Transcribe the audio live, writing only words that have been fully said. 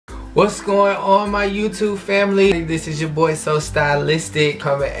What's going on, my YouTube family? This is your boy So Stylistic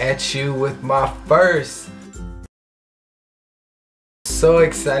coming at you with my first. So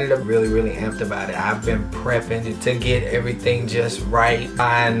excited, I'm really amped about it. I've been prepping to get everything just right.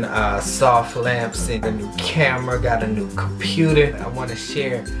 Buying soft lamps and a new camera, got a new computer. I want to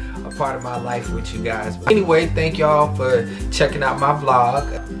share a part of my life with you guys. Anyway, thank y'all for checking out my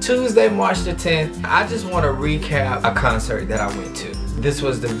vlog. Tuesday, March the 10th, I just want to recap a concert that I went to. This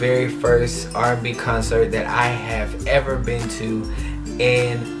was the very first R&B concert that I have ever been to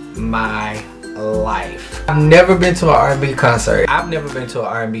in my life. I've never been to an R&B concert. I've never been to an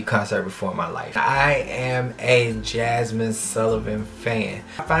R&B concert before in my life. I am a Jazmine Sullivan fan.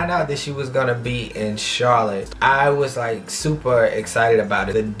 I found out that she was gonna be in Charlotte. I was like super excited about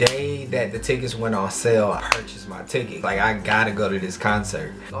it. The day that the tickets went on sale, I purchased my ticket. Like, I gotta go to this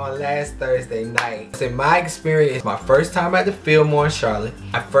concert. On last Thursday night, so my experience, my first time at the Fillmore in Charlotte,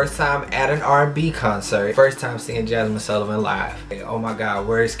 my first time at an R&B concert, first time seeing Jazmine Sullivan live. Oh my God,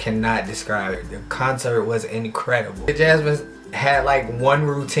 words cannot describe it. The concert was incredible. Jazmine had like one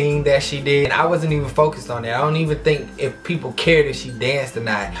routine that she did, and I wasn't even focused on that. I don't even think if people cared if she danced or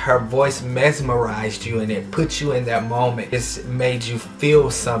not. Her voice mesmerized you and it put you in that moment. It made you feel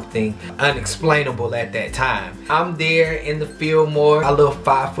something unexplainable at that time. I'm there in the Fillmore, my little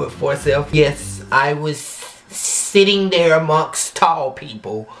 5'4" self. Yes, I was sitting there amongst tall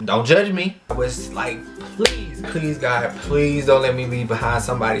people. Don't judge me. I was like, please God, please don't let me be behind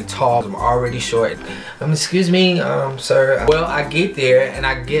somebody tall. I'm already short. Excuse me, sir. Well, I get there and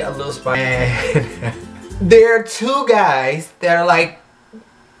I get a little spot, and there are two guys that are like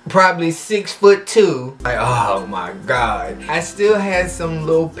probably 6'2". Like, oh my God. I still had some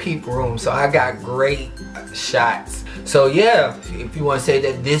little peep room, so I got great shots. So yeah, if you want to say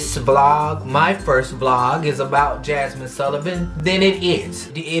that this vlog, my first vlog, is about Jazmine Sullivan, then it is.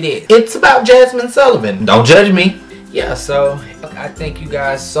 It is. It's about Jazmine Sullivan. Don't judge me. Yeah, so I thank you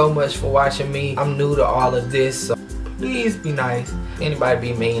guys so much for watching me. I'm new to all of this, so please be nice.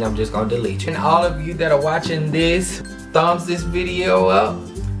 Anybody be mean, I'm just gonna delete you. And all of you that are watching this, thumbs this video up.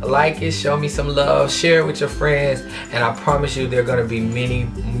 Like it, show me some love, share it with your friends, and I promise you there are gonna be many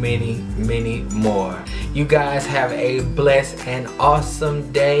more. You guys have a blessed and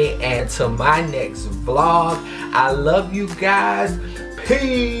awesome day, and to my next vlog, I love you guys.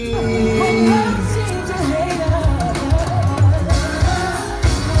 Peace.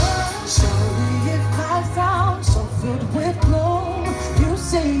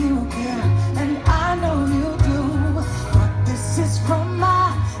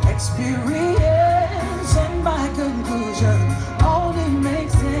 Experience and my conclusion only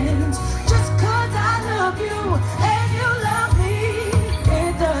makes sense. Just cause I love you and you love me,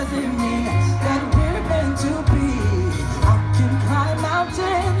 it doesn't mean that we're meant to be. I can climb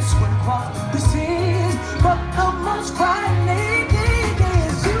mountains, swim across the sea.